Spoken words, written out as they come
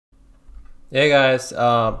Hey guys,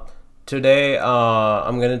 today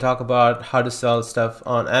I'm going to talk about how to sell stuff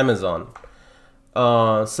on Amazon.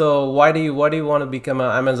 So why do you want to become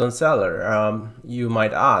an Amazon seller? You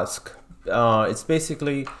might ask. It's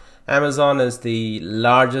basically Amazon is the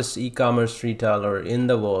largest e-commerce retailer in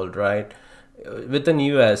the world, right? Within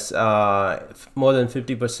US, more than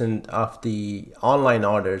 50% of the online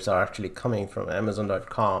orders are actually coming from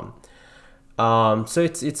Amazon.com. So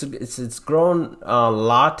it's grown a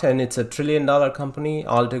lot, and it's $1 trillion company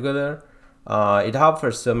altogether. It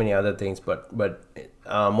offers so many other things, but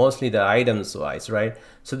mostly the items wise, right?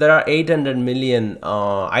 So there are 800 million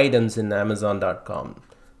items in Amazon.com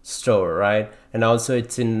store, right? And also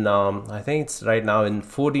it's in I think it's right now in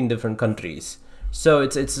 14 different countries. So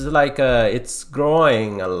it's like it's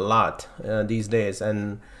growing a lot these days,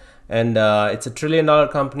 and it's $1 trillion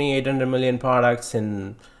company, 800 million products,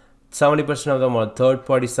 and 70% of them are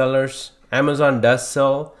third-party sellers. Amazon does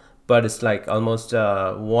sell, but it's like almost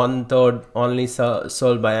one third only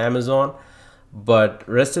sold by Amazon. But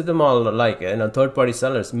rest of them all like third-party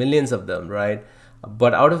sellers, millions of them, right?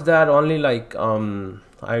 But out of that, only like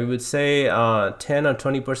I would say 10 or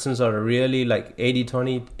 20% are really like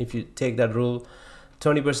 80-20. If you take that rule,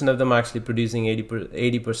 20% of them are actually producing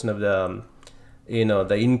 80% of the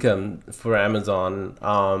the income for Amazon.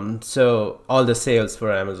 So all the sales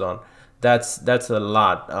for Amazon, that's a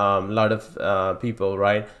lot of people,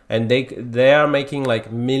 right? And they are making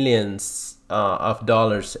like millions of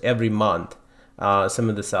dollars every month, some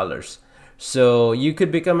of the sellers. So you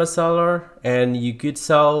could become a seller, and you could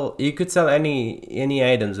sell any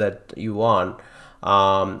items that you want,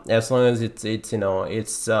 as long as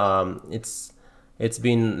it's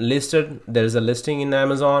been listed. There's a listing in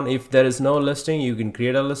Amazon. If there is no listing, you can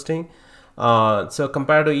create a listing. So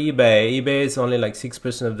compared to eBay is only like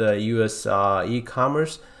 6% of the US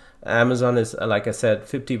e-commerce. Amazon is, like I said,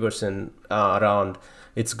 50% around.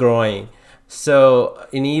 It's growing. So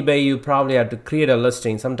in eBay, you probably have to create a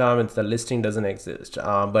listing. Sometimes the listing doesn't exist.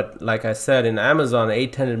 But like I said, in Amazon,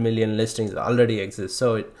 800 million listings already exist.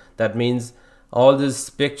 So that means all these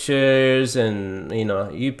pictures and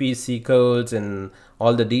UPC codes and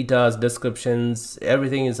all the details, descriptions,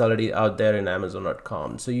 everything is already out there in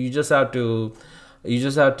Amazon.com. So you just have to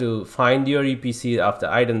find your EPC of the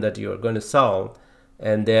item that you are going to sell,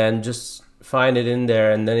 and then just find it in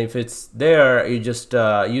there. And then if it's there, you just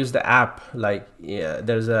use the app. Like, yeah,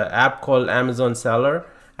 there's an app called Amazon Seller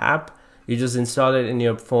app. You just install it in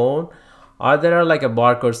your phone, or there are like a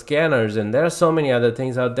barcode scanners, and there are so many other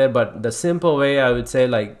things out there. But the simple way, I would say,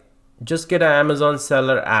 like, just get an Amazon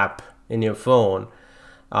Seller app in your phone.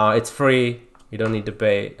 It's free, you don't need to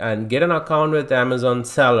pay, and get an account with Amazon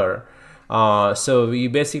Seller. So you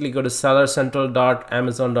basically go to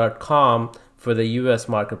sellercentral.amazon.com for the US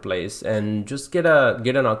marketplace, and just get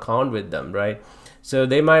an account with them, right? So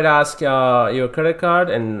they might ask your credit card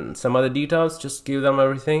and some other details. Just give them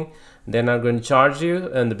everything. They're not going to charge you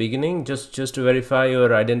in the beginning, just to verify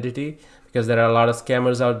your identity, because there are a lot of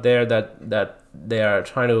scammers out there that they are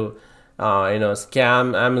trying to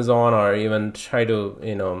scam Amazon, or even try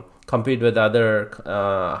to compete with other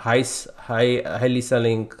highly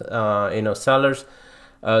selling sellers.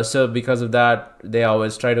 So because of that, they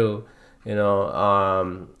always try to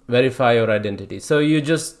verify your identity. So you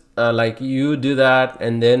just you do that,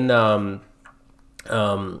 and then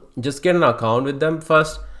just get an account with them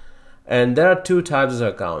first. And there are two types of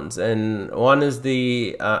accounts, and one is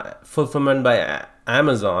the fulfillment by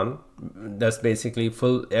Amazon. That's basically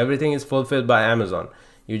everything is fulfilled by Amazon.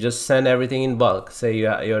 You just send everything in bulk. Say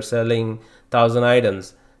you're selling 1,000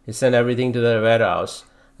 items, you send everything to their warehouse,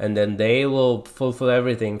 and then they will fulfill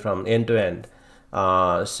everything from end to end.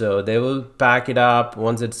 So they will pack it up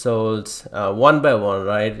once it's sold, one by one,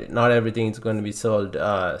 right? Not everything is going to be sold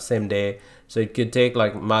same day, so it could take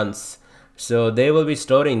like months. So they will be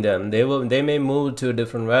storing them. They may move to a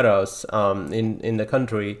different warehouse in the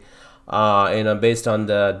country, based on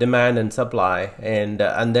the demand and supply, and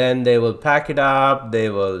then they will pack it up. They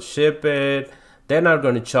will ship it. They're not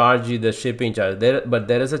going to charge you the shipping charge there, but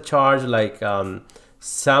there is a charge, like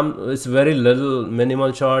it's very little,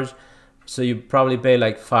 minimal charge. So you probably pay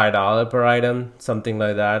like $5 per item, something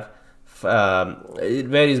like that. It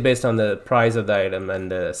varies based on the price of the item and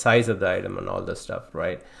the size of the item and all this stuff,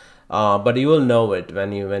 right? But you will know it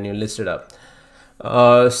when you list it up.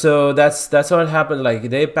 So that's what happens. Like,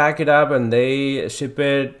 they pack it up and they ship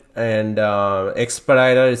it, and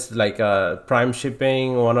expediter is like prime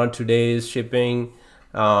shipping, 1 or 2 days shipping.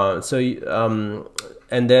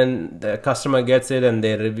 And then the customer gets it, and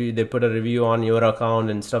they put a review on your account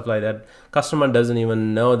and stuff like that. Customer doesn't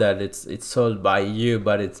even know that it's sold by you,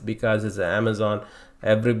 but it's because it's Amazon.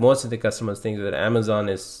 Most of the customers think that Amazon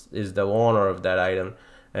is the owner of that item,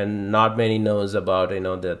 and not many knows about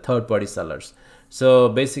the third party sellers. So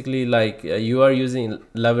basically, like you are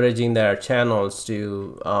leveraging their channels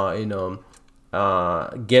to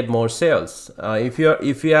get more sales. If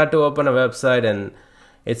you had to open a website, and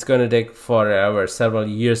it's going to take forever, several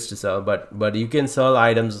years to sell, but you can sell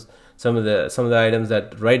items, some of the items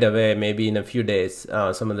that right away, maybe in a few days,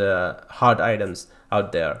 some of the hot items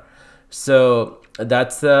out there. So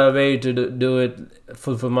that's the way to do it.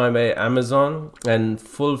 Fulfillment by Amazon, and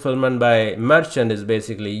fulfillment by merchant is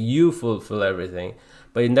basically you fulfill everything.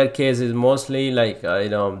 But in that case, is mostly like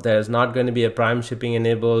there's not going to be a Prime shipping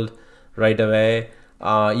enabled right away.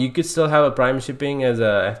 You could still have a Prime shipping as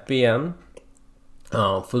a FBM,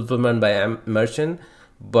 fulfillment by merchant,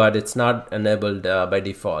 but it's not enabled by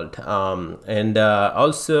default. And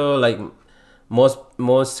also, like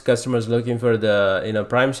most customers looking for the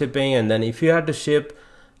Prime shipping, and then if you had to ship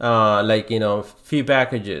few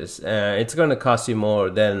packages, it's going to cost you more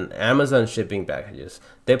than Amazon shipping packages.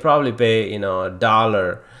 They probably pay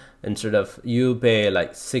 $1 instead of you pay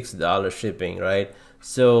like $6 shipping, right?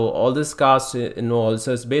 So all this cost involved.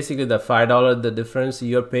 So it's basically the $5 the difference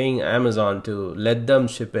you're paying Amazon to let them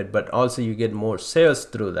ship it, but also you get more sales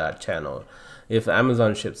through that channel if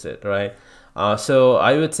Amazon ships it, right? So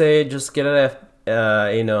I would say just get a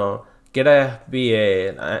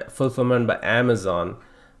FBA, fulfillment by Amazon.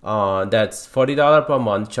 That's $40 per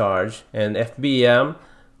month charge, and FBM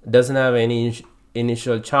doesn't have any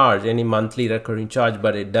initial charge, any monthly recurring charge,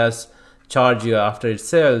 but it does charge you after it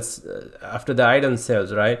sells, after the item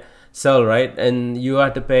sells, right? And you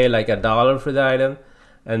have to pay like $1 for the item,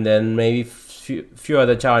 and then maybe few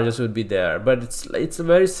other charges would be there. But it's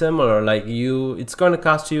very similar. Like it's going to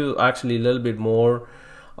cost you actually a little bit more,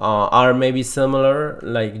 or maybe similar,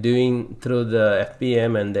 like doing through the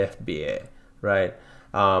FBM and the FBA, right?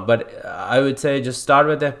 But I would say just start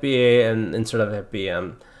with FBA and instead of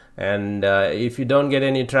FBM. And if you don't get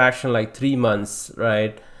any traction, like 3 months,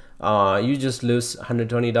 right? You just lose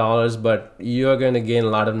 $120, but you're going to gain a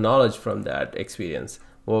lot of knowledge from that experience.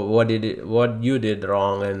 What you did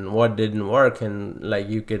wrong and what didn't work, and like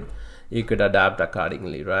you could adapt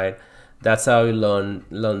accordingly, right? That's how you learn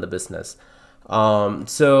the business. Why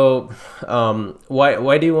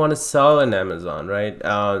do you want to sell in Amazon, right?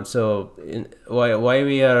 Why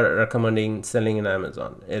we are recommending selling in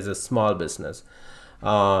Amazon as a small business,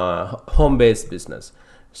 home-based business.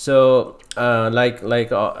 So like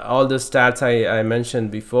all the stats I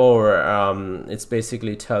mentioned before, it's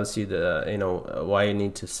basically tells you why you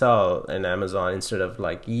need to sell in Amazon instead of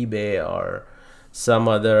like eBay or some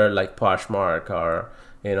other like Poshmark, or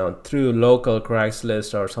through local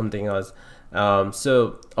Craigslist or something else.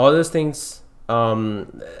 So all those things,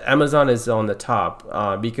 Amazon is on the top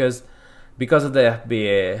because of the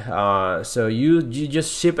FBA. So you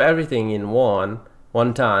just ship everything in one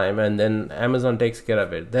time, and then Amazon takes care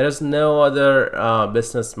of it. There is no other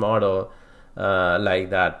business model like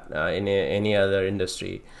that in any other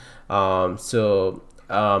industry. So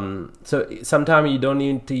sometimes you don't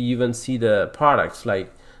need to even see the products.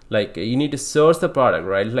 Like you need to source the product,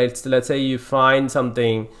 right? Let's say you find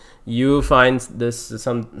something. You find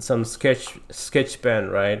some sketch pen,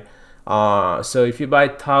 right? So if you buy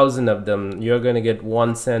 1,000 of them, you're gonna get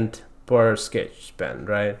 1 cent per sketch pen,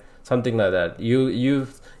 right? Something like that. You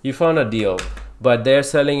found a deal, but they're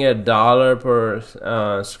selling $1 per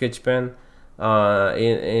sketch pen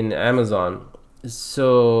in Amazon.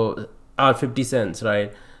 So 50 cents,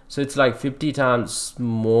 right? So it's like 50 times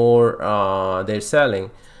more they're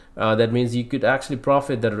selling. That means you could actually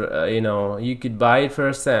profit you could buy it for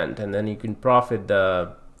a cent, and then you can profit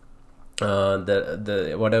the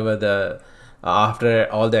whatever the after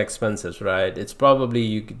all the expenses, right? It's probably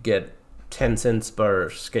you could get 10 cents per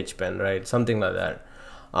sketch pen, right? Something like that.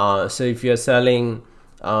 So if you're selling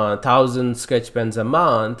 1,000 sketch pens a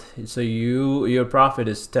month, so your profit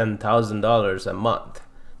is $10,000 a month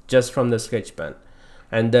just from the sketch pen.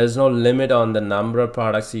 And there's no limit on the number of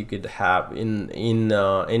products you could have in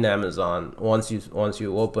Amazon once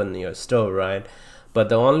you open your store, right? But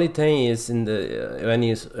the only thing is when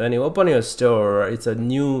you open your store, it's a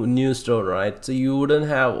new store, right? So you wouldn't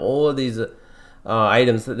have all these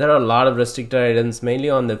items. There are a lot of restricted items, mainly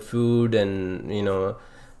on the food and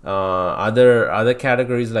other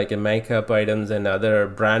categories like makeup items and other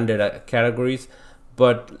branded categories,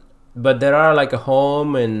 but there are like a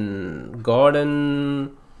home and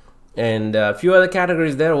garden and a few other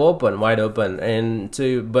categories. They're wide open, and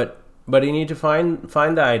so but you need to find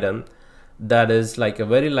the item that is like a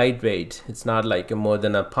very lightweight. It's not like more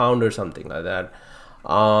than a pound or something like that,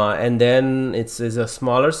 and then it's a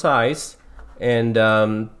smaller size, And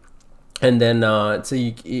then so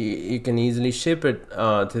you can easily ship it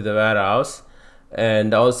to the warehouse.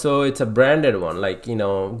 And also it's a branded one, like, you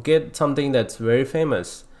know, get something that's very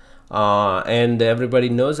famous and everybody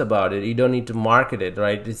knows about it. You don't need to market it,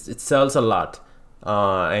 right? It sells a lot,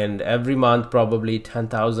 and every month probably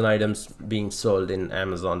 10,000 items being sold in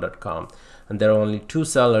Amazon.com, and there are only 2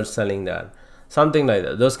 sellers selling that, something like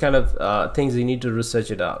that. Those kind of things, you need to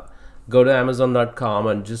research it out. Go to Amazon.com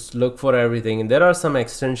and just look for everything. And there are some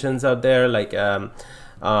extensions out there, like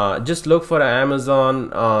just look for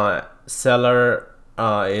Amazon seller,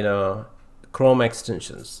 you know, Chrome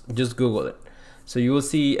extensions. Just Google it. So you will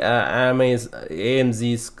see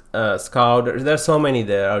AMZ Scout. There's so many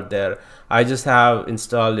there out there. I just have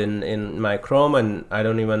installed in my Chrome, and I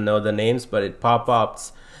don't even know the names, but it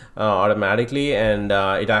pop-ups automatically, and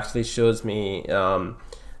it actually shows me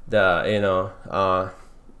the, you know,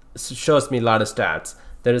 shows me a lot of stats.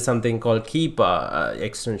 There is something called Keepa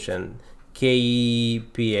extension,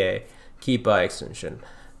 Kepa, Keepa extension,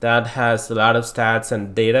 that has a lot of stats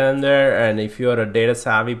and data in there. And if you are a data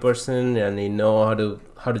savvy person and you know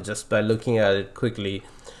how to just by looking at it quickly,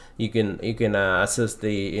 you can assess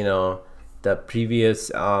the, you know, the previous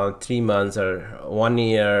 3 months or 1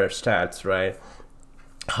 year stats, right?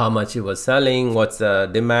 How much it was selling, what's the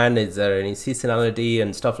demand, is there any seasonality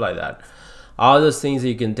and stuff like that. All those things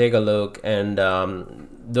you can take a look, and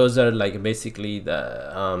those are like basically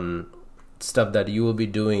the stuff that you will be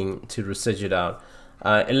doing to research it out.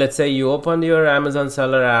 And let's say you opened your Amazon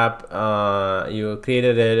seller app, you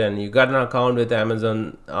created it, and you got an account with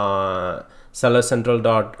Amazon,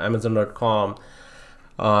 sellercentral.amazon.com.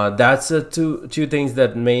 That's the two things,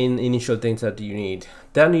 that main initial things that you need.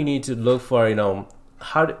 Then you need to look for, you know,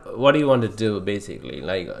 what do you want to do basically.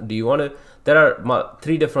 Like, do you want to, there are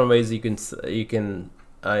 3 different ways you can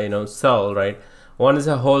you know, sell, right? One is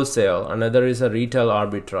a wholesale, another is a retail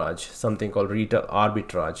arbitrage, something called retail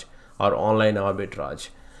arbitrage or online arbitrage,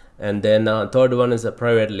 and then third one is a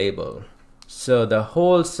private label. So the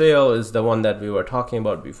wholesale is the one that we were talking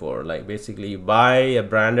about before. Like basically you buy a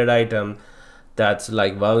branded item that's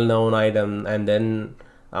like well-known item, and then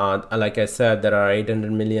like I said, there are 800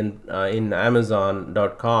 million in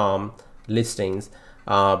Amazon.com listings,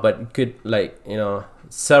 but could, like, you know,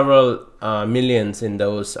 several millions in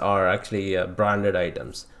those are actually branded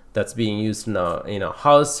items that's being used now, you know,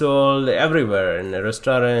 household, everywhere, in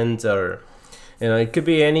restaurants, or, you know, it could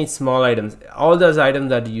be any small items. All those items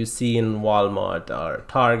that you see in Walmart or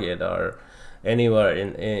Target or anywhere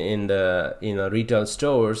in the, you know, retail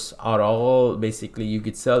stores are all basically, you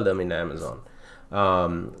could sell them in Amazon.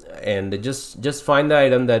 And just find the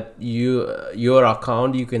item that your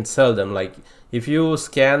account, you can sell them. Like if you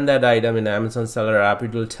scan that item in Amazon seller app,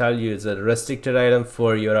 it will tell you is it a restricted item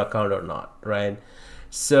for your account or not, right?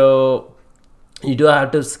 So you do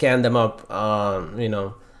have to scan them up, you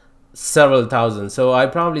know, several thousand. So I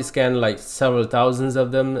probably scanned like several thousands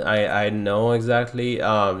of them. I know exactly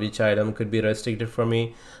which item could be restricted for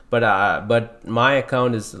me, but my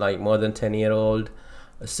account is like more than 10-year old.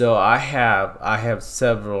 So I have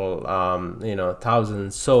several you know,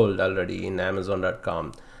 thousands sold already in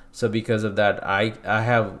Amazon.com. So because of that, I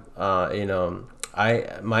have you know,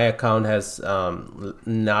 my account has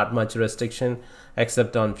not much restriction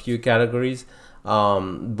except on few categories,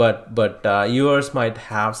 but yours might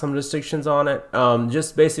have some restrictions on it.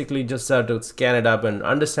 Just basically just have to scan it up and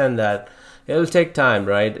understand that it'll take time,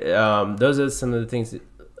 right? Those are some of the things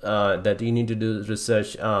that you need to do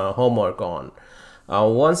research homework on.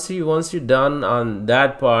 Once you're done on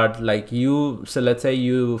that part, like so let's say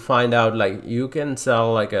you find out like you can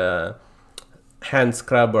sell like a hand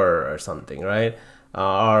scrubber or something, right?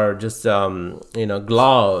 Or just you know,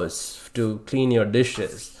 gloves to clean your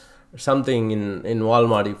dishes or something. In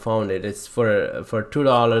Walmart you found it, it's for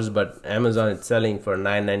 $2, but Amazon it's selling for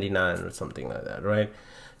 $9.99 or something like that, right?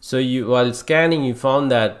 So you, while scanning, you found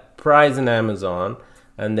that price in Amazon,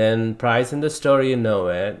 and then price in the store, you know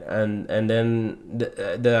it, and then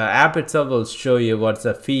the app itself will show you what's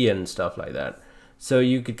the fee and stuff like that. So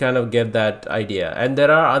you could kind of get that idea. And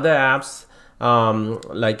there are other apps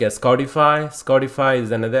like a Scoutify. Scoutify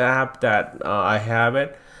is another app that I have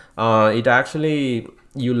it. It actually,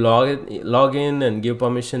 you log in and give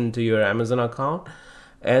permission to your Amazon account,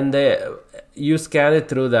 and you scan it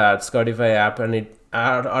through that Scoutify app, and it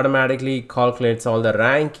automatically calculates all the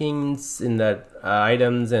rankings in that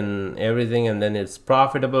items and everything, and then it's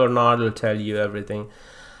profitable or not, it'll tell you everything.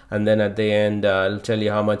 And then at the end it'll tell you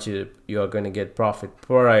how much you are going to get profit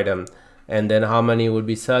per item, and then how many you will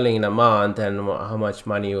be selling in a month, and how much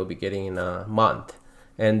money you'll be getting in a month.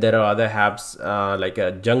 and there are other apps like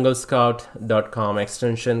a junglescout.com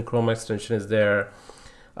extension, Chrome extension is there.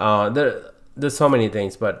 There's so many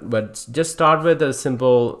things, but just start with a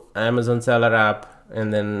simple Amazon seller app,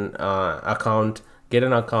 and then get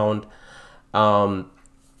an account. And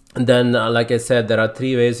then like I said, there are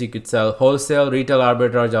 3 ways you could sell: wholesale, retail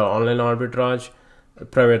arbitrage, or online arbitrage.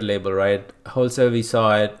 Private label, right? Wholesale, we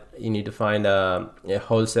saw it. You need to find a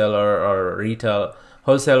wholesaler or retail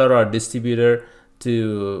wholesaler or distributor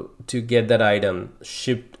to get that item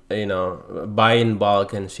shipped, buy in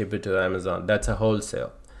bulk and ship it to Amazon. That's a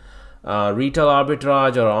wholesale. Retail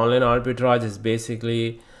arbitrage or online arbitrage is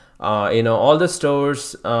basically all the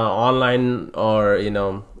stores, online or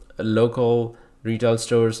local retail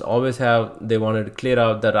stores, always they wanted to clear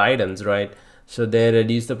out their items, right? So they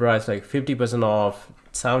reduce the price like 50% off,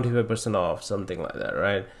 75% off, something like that,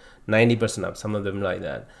 right? 90% off, some of them like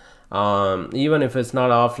that. Even if it's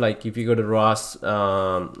not off, like if you go to Ross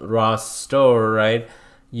store, right,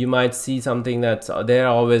 you might see something that's they're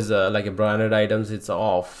always like a branded items, it's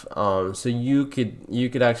off. So you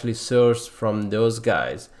could actually source from those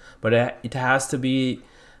guys, but it has to be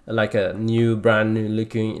like a brand new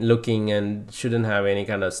looking and shouldn't have any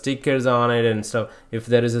kind of stickers on it and stuff. If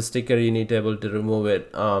there is a sticker, you need to be able to remove it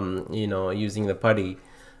using the putty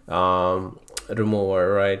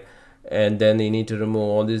remover, right? And then you need to remove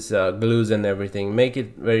all these glues and everything, make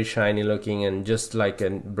it very shiny looking and just like a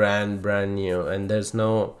brand new, and there's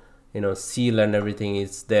no seal and everything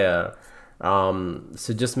is there.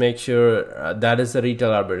 So just make sure that is the retail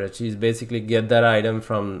arbitrage. You basically get that item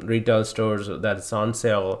from retail stores that's on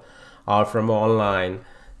sale or from online.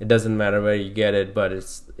 It doesn't matter where you get it, but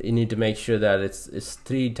you need to make sure that it's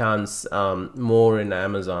 3 times more in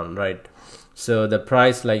Amazon, right? So the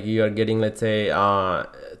price, like you are getting, let's say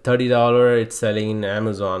 $30, it's selling in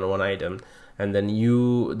Amazon one item, and then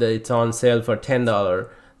it's on sale for $10.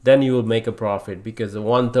 Then you will make a profit, because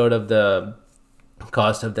 1/3 of the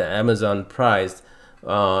cost of the Amazon price,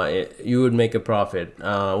 you would make a profit.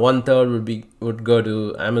 1/3 would go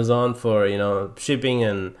to Amazon for shipping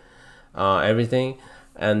and everything,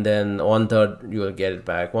 and then 1/3 you will get it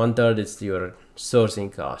back. 1/3 is your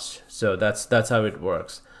sourcing cost. So that's how it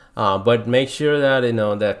works. But make sure that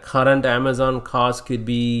the current Amazon cost could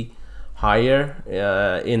be higher,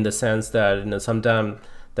 in the sense that sometimes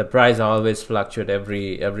the price always fluctuate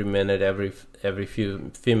every minute, every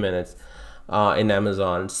few minutes in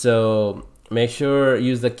Amazon. So make sure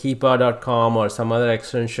use the Keepa.com or some other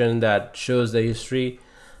extension that shows the history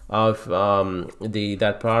of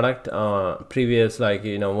that product previous, like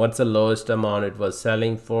what's the lowest amount it was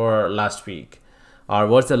selling for last week, or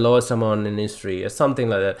what's the lowest amount in history, or something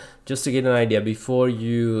like that, just to get an idea before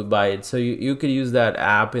you buy it. So you could use that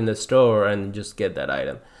app in the store and just get that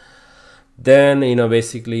item. Then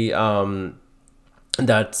basically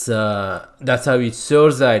that's how you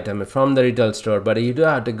source the item from the retail store. But you do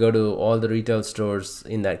have to go to all the retail stores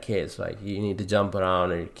in that case. Like you need to jump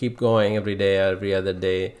around and keep going every day, every other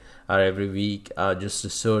day, or every week, just to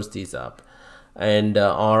source these up. And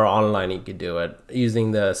or online you could do it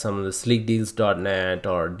using some of the sleekdeals.net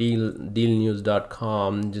or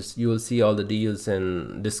dealnews.com. Just you will see all the deals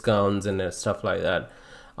and discounts and stuff like that.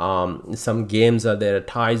 Some games are there,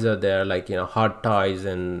 ties are there, like hot ties,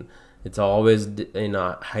 and it's always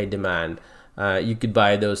high demand. You could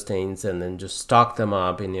buy those things and then just stock them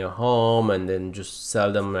up in your home, and then just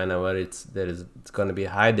sell them whenever it's going to be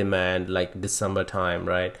high demand, like December time,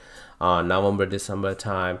 right? November, December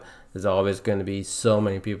time, there's always going to be so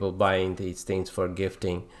many people buying these things for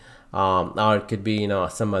gifting. Or it could be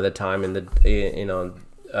some other time in the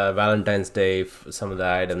Valentine's Day, some of the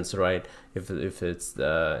items, right? If it's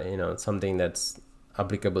something that's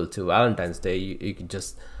applicable to Valentine's Day, you could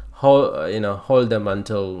just hold them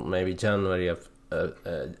until maybe January of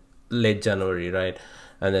late January, right?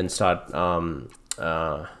 And then start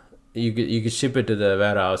you could ship it to the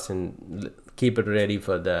warehouse and keep it ready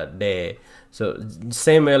for the day. So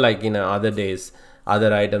same way, like other days,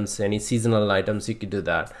 other items, any seasonal items, you could do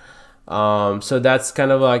that. So that's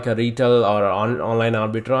kind of like a retail or online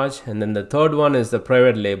arbitrage. And then the third one is the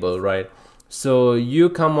private label, right? So you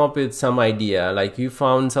come up with some idea, like you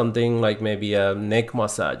found something like maybe a neck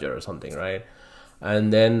massager or something, right?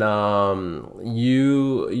 And then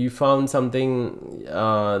you found something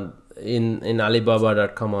in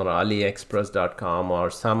Alibaba.com or AliExpress.com or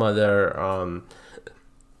some other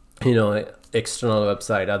external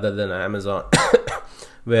website other than Amazon,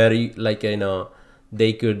 where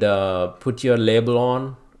they could put your label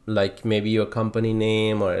on, like maybe your company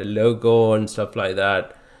name or a logo and stuff like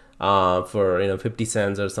that, for 50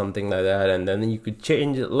 cents or something like that. And then you could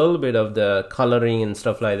change a little bit of the coloring and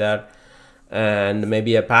stuff like that, and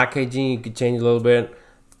maybe a packaging you could change a little bit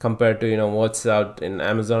compared to what's out in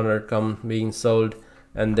Amazon.com being sold.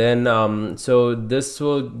 And then so this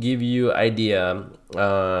will give you idea,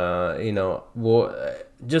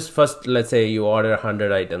 just first, let's say you order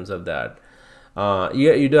 100 items of that.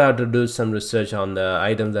 You do have to do some research on the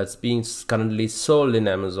item that's being currently sold in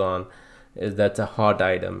Amazon. That's a hot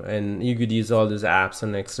item, and you could use all these apps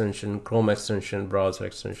and extension, Chrome extension, browser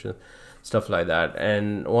extension, stuff like that.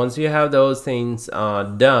 And once you have those things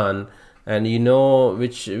done, and you know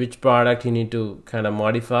which product you need to kind of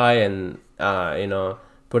modify and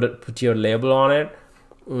put your label on it,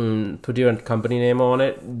 put your company name on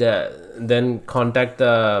it, then contact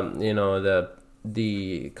the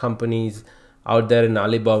companies out there in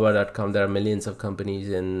Alibaba.com. There are millions of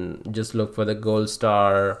companies, and just look for the gold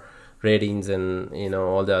star ratings and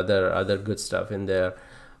all the other good stuff in there,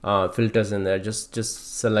 filters in there.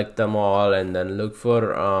 Just select them all, and then look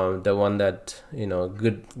for the one that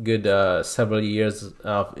good several years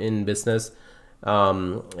in business.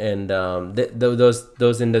 Those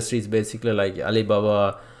industries, basically like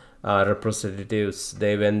Alibaba representatives,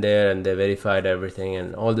 they went there and they verified everything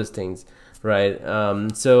and all these things, right?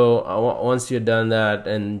 Once you're done that,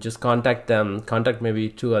 and just contact maybe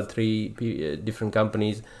 2 or 3 different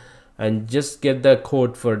companies, and just get the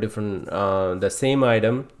quote for different the same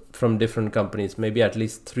item from different companies, maybe at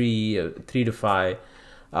least 3 to 5,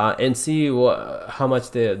 and see how much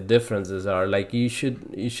the differences are. Like you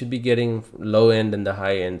should be getting low end and the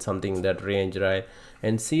high end, something that range, right?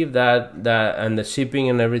 And see if that and the shipping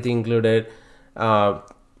and everything included, how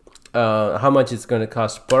much it's going to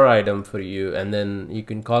cost per item for you, and then you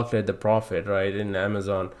can calculate the profit, right? In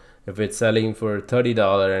Amazon, if it's selling for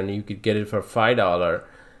 $30 and you could get it for $5,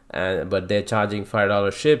 but they're charging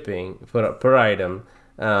 $5 shipping per item,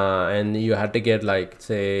 and you have to get like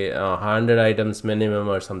say 100 items minimum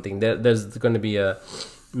or something. There's going to be a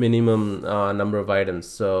minimum number of items.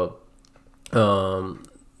 So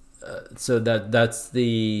that's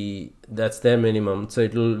their minimum. So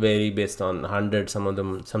it will vary based on 100. Some of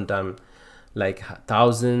them sometime like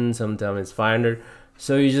 1,000, sometimes it's 500.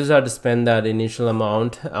 So you just have to spend that initial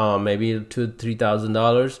amount, maybe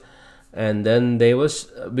 $2,000-3,000. And then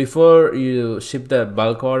before you ship the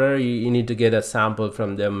bulk order, you need to get a sample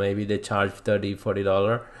from them. Maybe they charge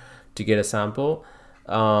 $30-40 to get a sample.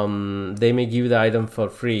 They may give you the item for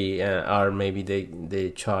free, or maybe they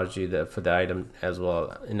charge you for the item as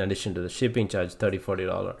well, in addition to the shipping charge,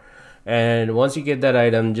 $30-40. And once you get that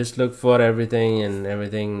item, just look for everything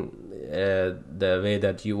the way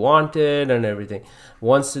that you want it and everything.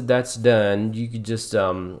 Once that's done, you could just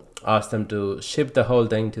ask them to ship the whole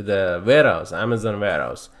thing to the warehouse, Amazon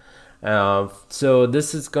warehouse. So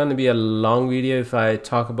this is going to be a long video if I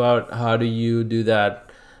talk about how do you do that.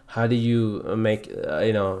 How do you make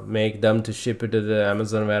them to ship it to the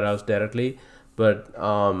Amazon warehouse directly? But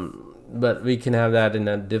we can have that in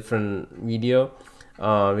a different video.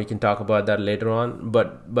 We can talk about that later on.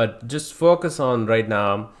 But just focus on right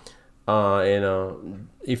now.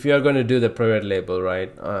 If you are going to do the private label,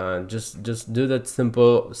 right? Just do that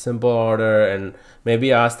simple order, and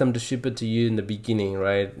maybe ask them to ship it to you in the beginning,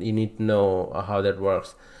 right? You need to know how that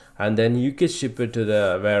works, and then you can ship it to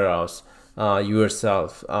the warehouse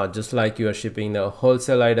yourself, just like you are shipping the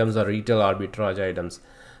wholesale items or retail arbitrage items.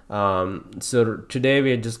 So today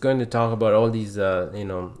we are just going to talk about all these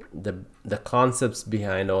the concepts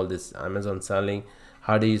behind all this Amazon selling.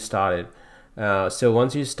 How do you start it? So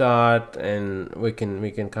once you start, and we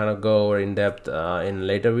can kind of go over in depth in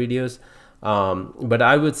later videos, but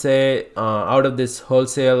I would say out of this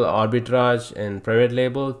wholesale, arbitrage, and private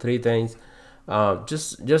label, 3 things, I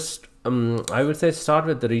would say start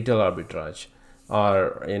with the retail arbitrage,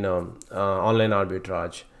 or online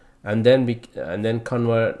arbitrage, and then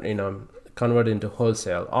convert into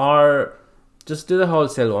wholesale, or just do the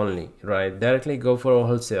wholesale only, right? Directly go for a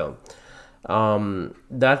wholesale.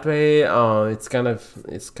 That way it's kind of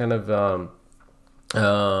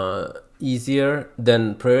easier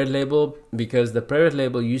than private label, because the private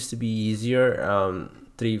label used to be easier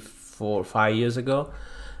 3, 4, 5 years ago.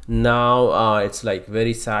 Now it's like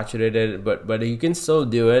very saturated, but you can still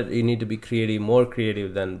do it. You need to be more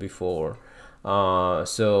creative than before.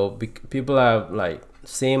 People have like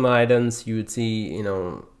same items, you would see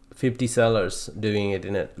 50 sellers doing it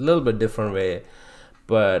in a little bit different way.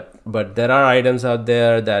 But there are items out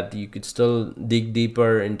there that you could still dig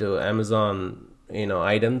deeper into Amazon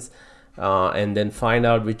items, and then find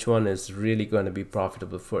out which one is really going to be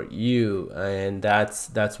profitable for you, and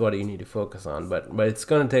that's what you need to focus on. But it's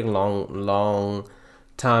going to take long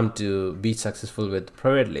time to be successful with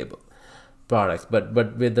private label. products. But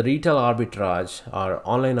with the retail arbitrage or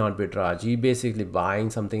online arbitrage, you basically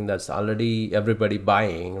buying something that's already everybody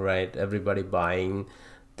buying, right? Everybody buying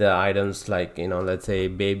the items, like, you know, let's say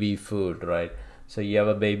baby food, right? So you have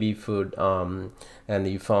a baby food, and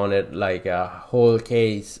you found it like a whole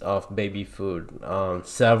case of baby food,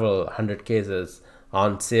 several hundred cases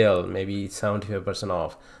on sale, maybe 75%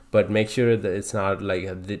 off. But make sure that it's not like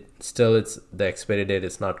still it's the expiry date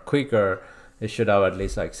is not quicker. It should have at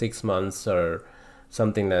least like 6 months or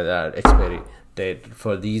something like that expiry date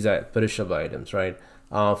for these perishable items, right?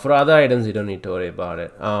 For other items, you don't need to worry about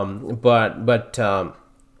it.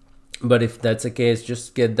 But if that's the case,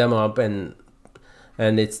 just get them up and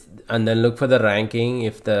then look for the ranking.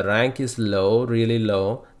 If the rank is low, really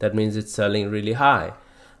low, that means it's selling really high.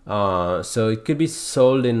 So it could be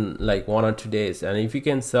sold in like 1 or 2 days, and if you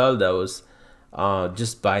can sell those,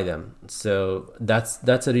 just buy them. So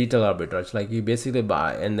that's a retail arbitrage. Like, you basically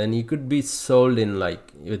buy, and then you could be sold in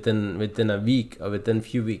like within a week or within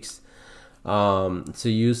few weeks. And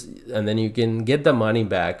then you can get the money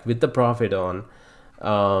back with the profit on.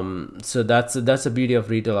 So that's the beauty of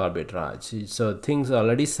retail arbitrage. So things are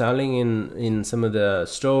already selling in some of the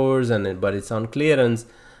stores, but it's on clearance.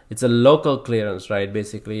 It's a local clearance, right,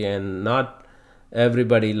 basically, and not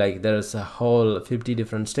everybody, like, there's a whole 50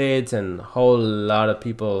 different states and a whole lot of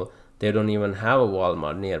people, they don't even have a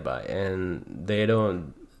Walmart nearby, and they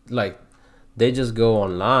don't, like, they just go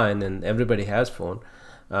online, and everybody has phone.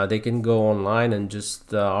 They can go online and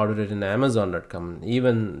just order it in Amazon.com.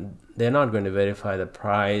 Even they're not going to verify the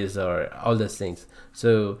price or all those things.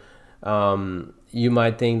 So you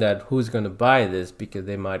might think that who's going to buy this, because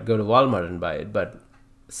they might go to Walmart and buy it, but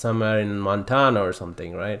somewhere in Montana or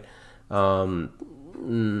something, right?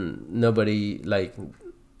 Nobody, like,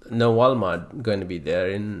 no Walmart going to be there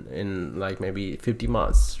in like maybe 50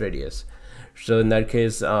 miles radius. So in that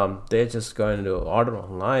case, they're just going to order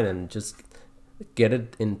online and just get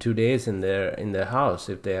it in 2 days in their house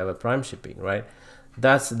if they have a Prime shipping, right?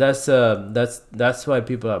 That's why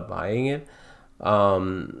people are buying it.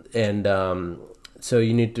 So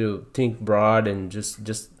you need to think broad, and just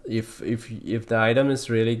if the item is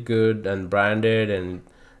really good and branded, and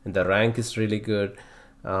the rank is really good,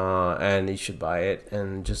 and you should buy it,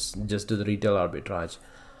 and just do the retail arbitrage.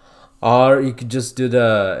 Or you could just do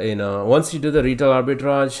the, once you do the retail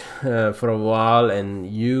arbitrage for a while, and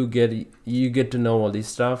you get to know all this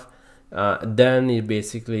stuff, then you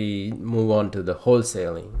basically move on to the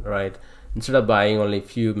wholesaling, right? Instead of buying only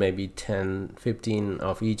few, maybe 10, 15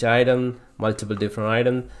 of each item, multiple different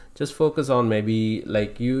items, just focus on maybe,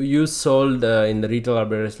 like, you sold in the retail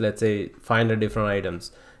arbitrage, let's say 500 different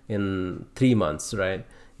items in 3 months, right?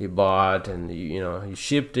 You bought, and you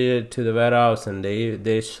shipped it to the warehouse, and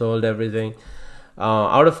they sold everything.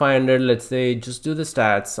 Out of 500, let's say, just do the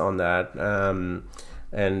stats on that,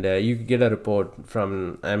 and you could get a report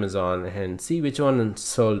from Amazon and see which one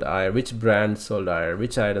sold higher, which brand sold higher,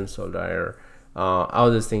 which item sold higher.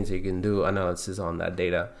 All those things you can do analysis on that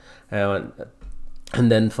data, and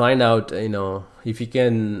then find out, if you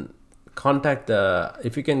can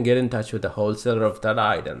if you can get in touch with the wholesaler of that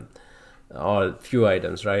item or few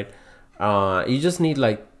items, right? You just need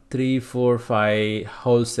like 3, 4, 5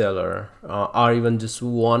 wholesaler, or even just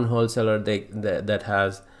one wholesaler that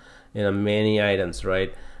has many items,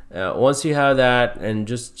 right? Once you have that, and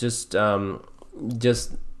just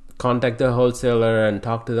contact the wholesaler and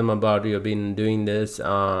talk to them about you've been doing this,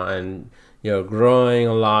 and you're growing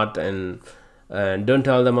a lot, and don't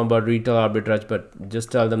tell them about retail arbitrage, but just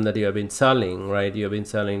tell them that you have been selling, right? You have been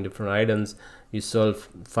selling different items. You sold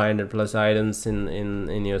 500 plus items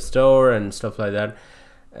in your store and stuff like that,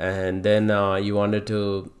 and then you wanted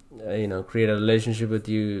to create a relationship with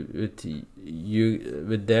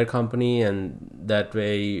their company, and that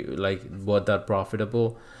way, like, both are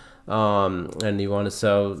profitable, and you want to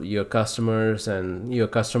serve your customers, and your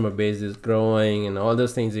customer base is growing, and all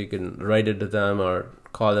those things. You can write it to them or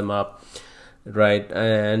call them up, right?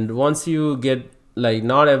 And once you get, like,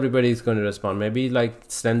 not everybody is going to respond, maybe like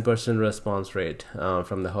 10% response rate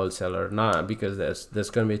from the wholesaler, not because there's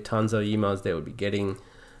going to be tons of emails they will be getting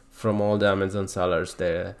from all the Amazon sellers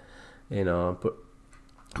there,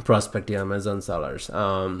 prospective Amazon sellers.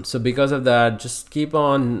 So because of that, just keep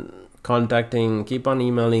on contacting, keep on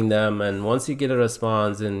emailing them, and once you get a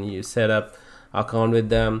response and you set up account with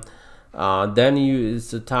them, then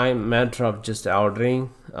it's a matter of just ordering,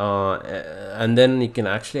 and then you can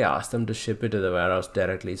actually ask them to ship it to the warehouse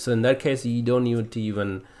directly. So in that case, you don't need to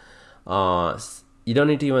even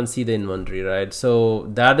see the inventory, right? So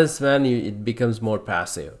that is when it becomes more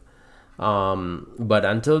passive. But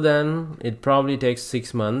until then, it probably takes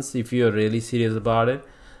 6 months if you're really serious about it.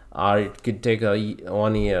 or it could take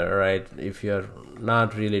 1 year, right? If you're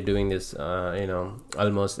not really doing this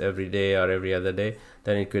almost every day or every other day,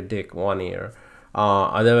 then it could take 1 year.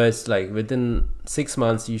 Otherwise, like within 6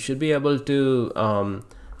 months you should be able to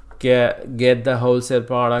get the wholesale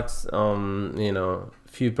products,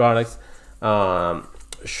 few products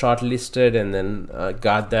shortlisted, and then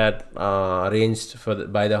got that arranged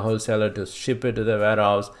by the wholesaler to ship it to the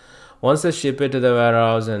warehouse. Once they ship it to the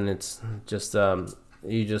warehouse, and it's just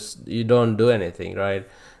you don't do anything, right?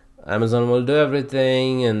 Amazon will do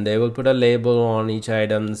everything, and they will put a label on each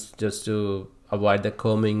items just to avoid the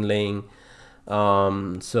commingling.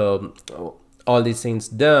 So all these things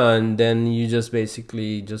done, then you just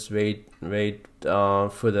basically just wait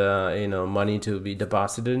for the money to be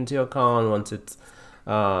deposited into your account once it's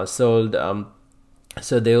sold.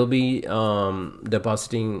 So they will be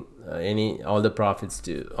depositing all the profits,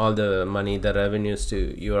 to all the money, the revenues,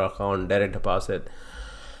 to your account, direct deposit.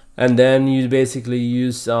 And then you basically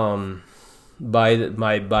use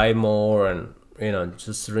buy more, and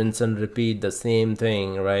just rinse and repeat the same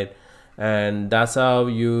thing, right? And that's how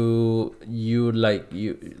you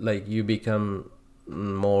become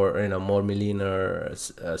more more millionaire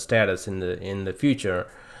status in the future,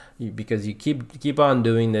 because you keep on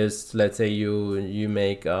doing this. Let's say you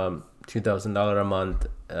make $2,000 a month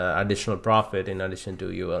additional profit in addition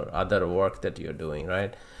to your other work that you're doing,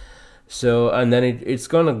 right? So, and then it's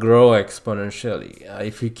gonna grow exponentially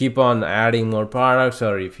if you keep on adding more products,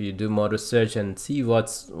 or if you do more research and see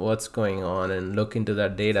what's going on and look into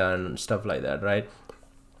that data and stuff like that, right?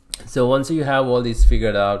 So once you have all these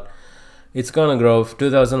figured out, it's gonna grow.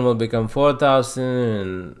 2,000 will become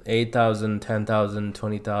 4,000, 8,000, 10,000,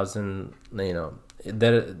 20,000.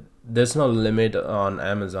 There's no limit on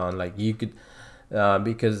Amazon. Like you could,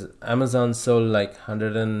 because Amazon sold like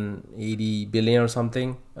 180 billion or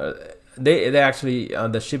something. They actually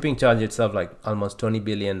the shipping charge itself like almost $20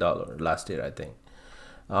 billion last year, I think,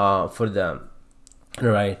 for them,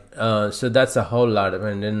 right? So that's a whole lot.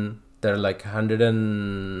 And then there are like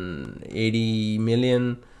 180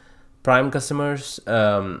 million Prime customers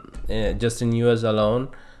just in US alone,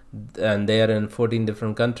 and they are in 14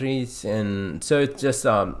 different countries, and so it's just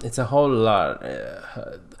it's a whole lot.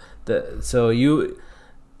 So you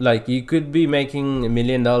could be making $1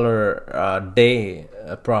 million day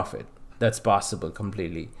profit. That's possible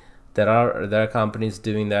completely. There are companies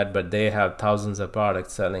doing that, but they have thousands of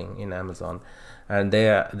products selling in Amazon, and they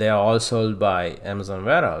are all sold by Amazon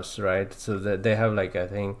warehouse, right? So that they have like, I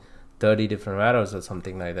think, 30 different warehouses or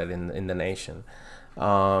something like that in the nation.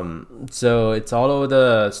 So it's all over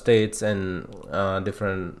the states and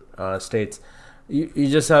different states. You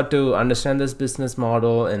just have to understand this business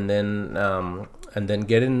model, and then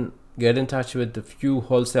get in touch with a few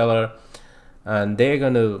wholesaler, and they're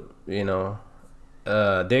gonna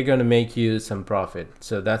make you some profit.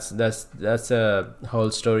 So that's a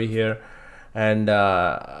whole story here, and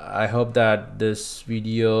I hope that this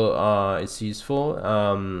video is useful,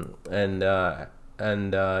 and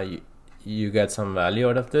you get some value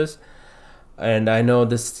out of this. And I know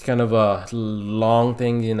this is kind of a long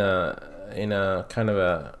thing in a kind of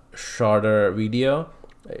a shorter video.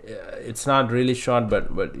 It's not really short,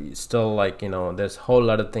 but still, like, there's a whole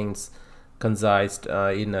lot of things concised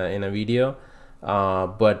in a video.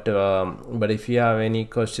 But if you have any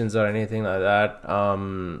questions or anything like that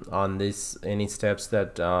on this, any steps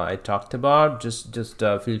that I talked about, just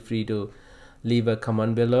feel free to leave a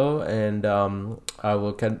comment below, and I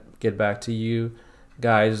will get back to you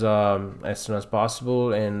guys as soon as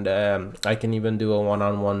possible. And I can even do a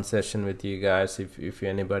one-on-one session with you guys if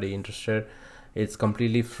anybody interested. It's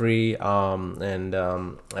completely free, and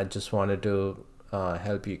I just wanted to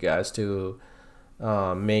help you guys to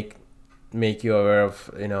make you aware of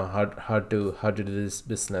how to do this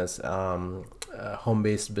business,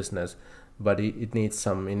 home-based business. But it needs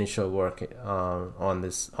some initial work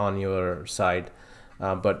on your side.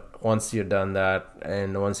 But once you've done that,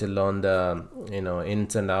 and once you learn the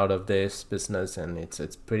ins and out of this business, and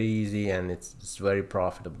it's pretty easy, and it's very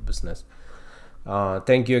profitable business.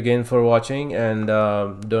 Thank you again for watching, and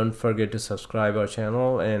don't forget to subscribe our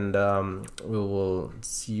channel, and we will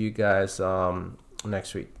see you guys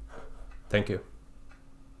next week. Thank you.